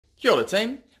Kia ora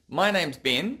team, my name's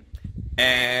Ben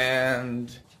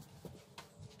and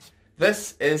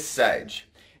this is Sage.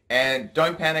 And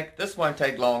don't panic, this won't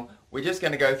take long, we're just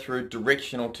going to go through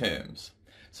directional terms.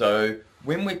 So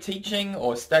when we're teaching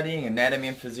or studying anatomy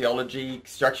and physiology,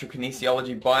 structural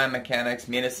kinesiology, biomechanics,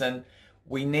 medicine,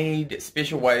 we need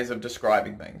special ways of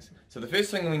describing things. So the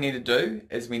first thing we need to do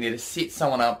is we need to set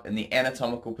someone up in the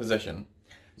anatomical position.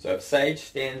 So if Sage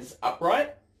stands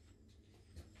upright,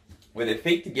 with her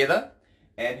feet together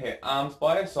and her arms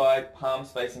by her side, palms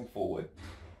facing forward.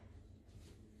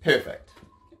 Perfect.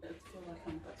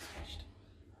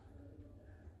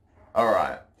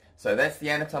 Alright, so that's the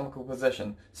anatomical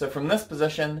position. So from this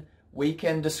position, we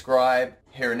can describe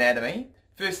her anatomy.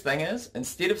 First thing is,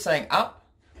 instead of saying up,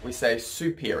 we say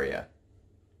superior.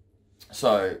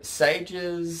 So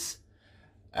Sage's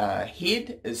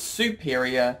head is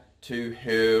superior to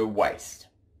her waist.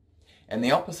 And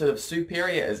the opposite of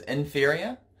superior is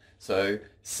inferior. So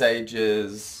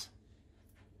Sage's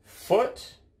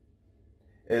foot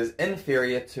is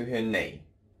inferior to her knee.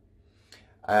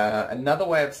 Another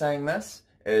way of saying this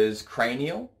is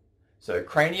cranial. So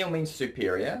cranial means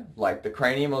superior, like the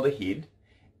cranium or the head.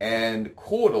 And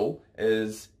caudal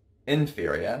is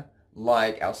inferior,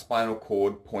 like our spinal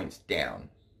cord points down.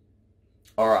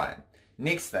 Alright,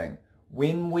 next thing.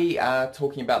 When we are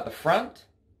talking about the front,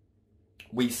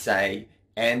 we say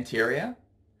anterior.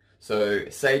 So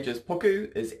Sage's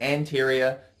puku is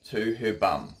anterior to her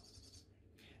bum.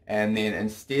 And then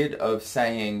instead of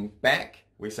saying back,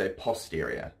 we say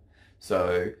posterior.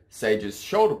 So Sage's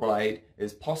shoulder blade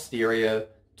is posterior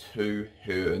to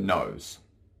her nose.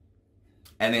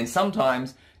 And then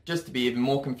sometimes, just to be even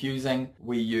more confusing,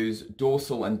 we use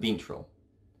dorsal and ventral.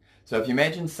 So if you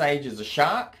imagine Sage is a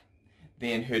shark,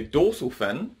 then her dorsal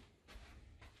fin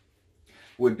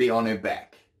would be on her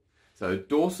back. So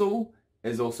dorsal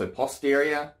is also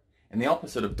posterior, and the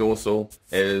opposite of dorsal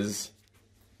is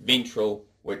ventral,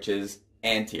 which is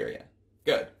anterior.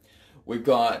 Good. We've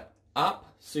got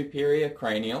up, superior,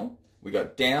 cranial. We've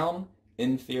got down,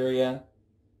 inferior,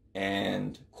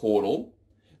 and caudal.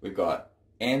 We've got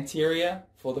anterior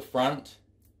for the front,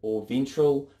 or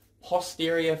ventral,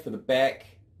 posterior for the back,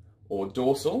 or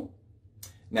dorsal.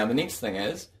 Now the next thing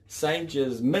is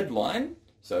Sage's midline,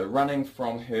 so running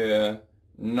from her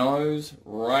nose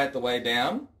right the way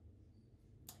down.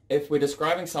 If we're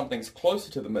describing something's closer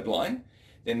to the midline,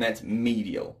 then that's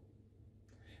medial.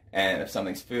 And if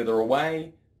something's further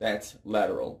away, that's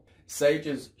lateral.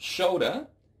 Sage's shoulder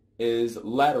is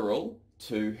lateral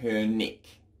to her neck,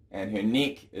 and her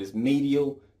neck is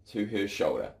medial to her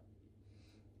shoulder.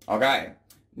 Okay,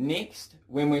 next,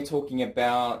 when we're talking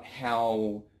about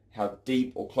how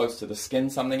deep or close to the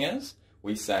skin something is,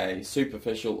 we say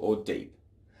superficial or deep.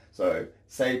 So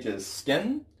Sage's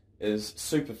skin is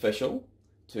superficial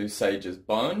to Sage's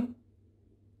bone,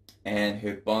 and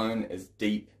her bone is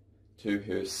deep to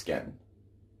her skin.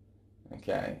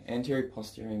 Okay, anterior,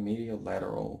 posterior, medial,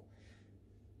 lateral.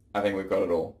 I think we've got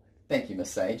it all. Thank you, Miss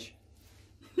Sage.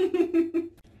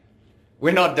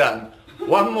 We're not done.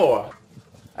 One more.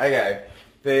 Okay.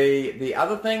 The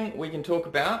other thing we can talk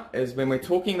about is when we're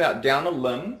talking about down a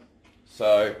limb,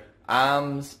 so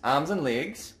arms and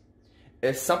legs,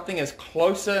 if something is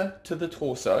closer to the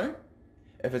torso,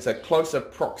 if it's a closer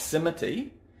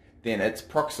proximity, then it's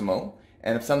proximal,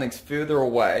 and if something's further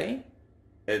away,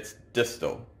 it's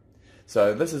distal.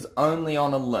 So this is only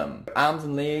on a limb. Arms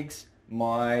and legs,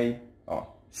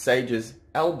 Sage's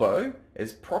elbow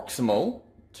is proximal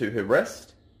to her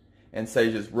wrist, and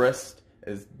Sage's wrist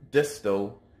is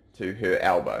distal to her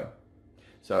elbow.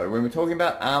 So when we're talking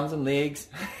about arms and legs,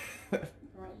 right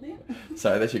there.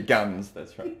 So that's your gums,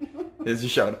 that's right. There's your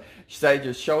shoulder.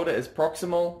 Sage's shoulder is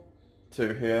proximal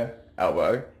to her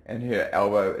elbow, and her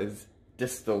elbow is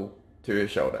distal to her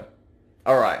shoulder.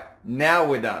 Alright, now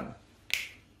we're done.